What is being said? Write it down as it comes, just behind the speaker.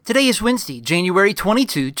Today is Wednesday, January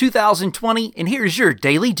 22, 2020, and here's your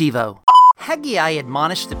Daily Devo. Haggai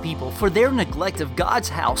admonished the people for their neglect of God's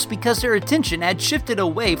house because their attention had shifted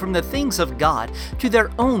away from the things of God to their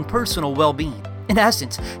own personal well-being. In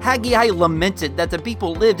essence, Haggai lamented that the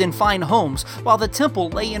people lived in fine homes while the temple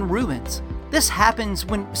lay in ruins. This happens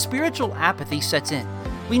when spiritual apathy sets in.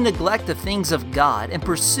 We neglect the things of God in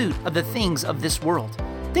pursuit of the things of this world.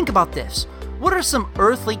 Think about this. What are some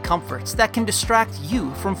earthly comforts that can distract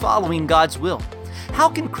you from following God's will? How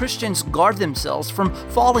can Christians guard themselves from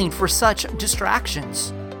falling for such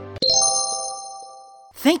distractions?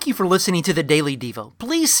 Thank you for listening to the Daily Devo.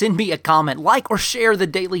 Please send me a comment, like, or share the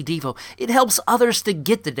Daily Devo. It helps others to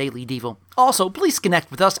get the Daily Devo. Also, please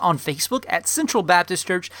connect with us on Facebook at Central Baptist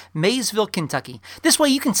Church, Maysville, Kentucky. This way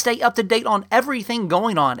you can stay up to date on everything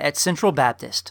going on at Central Baptist.